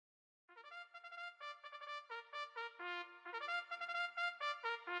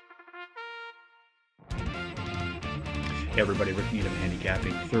Hey everybody, Rick Needham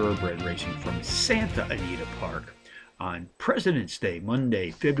handicapping thoroughbred racing from Santa Anita Park on President's Day,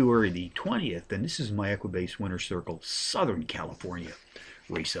 Monday, February the 20th, and this is my Equibase Winter Circle Southern California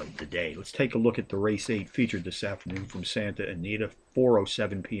race of the day. Let's take a look at the race 8 featured this afternoon from Santa Anita,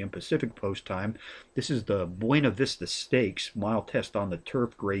 4:07 p.m. Pacific Post Time. This is the Buena Vista Stakes, mile test on the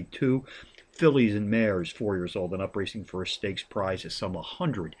turf, grade 2. Fillies and mares, 4 years old and up, racing for a stakes prize of some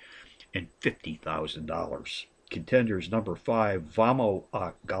 $150,000. Contenders: number 5, Vamo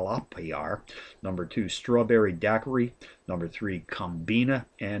Galapiar, number 2, Strawberry Daiquiri, number 3, Combina,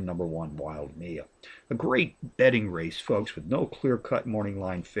 and number 1, Wild Mia. A great betting race, folks, with no clear-cut morning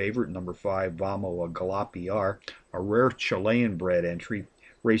line favorite. Number 5, Vamo Galapiar, a rare Chilean bred entry,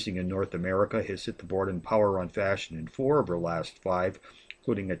 racing in North America, has hit the board in power run fashion in 4 of her last 5,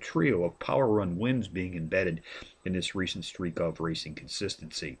 including a trio of power run wins being embedded in this recent streak of racing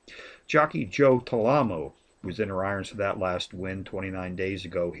consistency. Jockey Joe Talamo was in her irons for that last win 29 days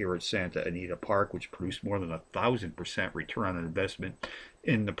ago here at Santa Anita Park, which produced more than 1,000% return on investment.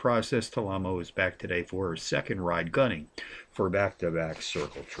 In the process, Talamo is back today for her second ride, gunning for back-to-back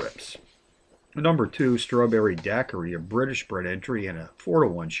circle trips. Number 2, Strawberry Daiquiri, a British-bred entry and a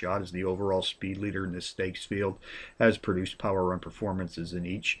 4-to-1 shot as the overall speed leader in this stakes field, has produced power run performances in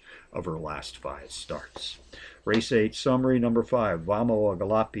each of her last 5 starts. Race 8 summary: number 5, Vamo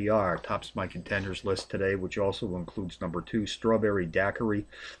Galapiar, tops my contenders list today, which also includes number 2, Strawberry Daiquiri,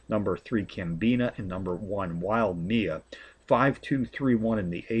 number 3, Combina, and number 1, Wild Mia. 5-2-3-1 in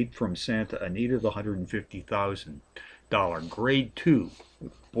the 8 from Santa Anita, the $150,000 grade 2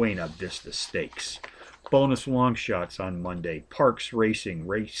 Buena Vista Stakes. Bonus long shots on Monday. Parks Racing,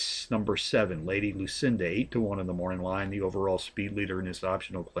 race number 7, Lady Lucinda, 8-to-1 in the morning line, the overall speed leader in this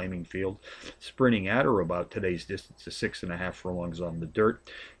optional claiming field, sprinting at or about today's distance of 6.5 furlongs on the dirt,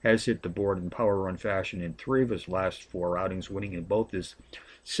 has hit the board in power run fashion in 3 of his last 4 outings, winning in both his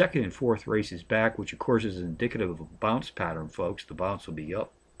second and fourth races back, which of course is indicative of a bounce pattern, folks. The bounce will be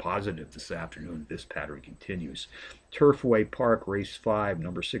up positive this afternoon if this pattern continues. Turfway Park, race 5,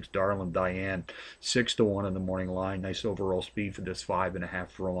 number 6, Darlin Diane, 6-to-1 in the morning line. Nice overall speed for this 5.5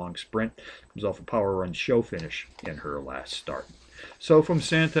 furlong sprint. Comes off a power run show finish in her last start. So from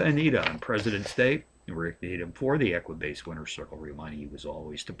Santa Anita on President's Day, Rick Needham for the Equibase Winter Circle, reminding you as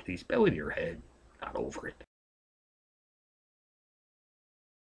always to please belly to your head, not over it.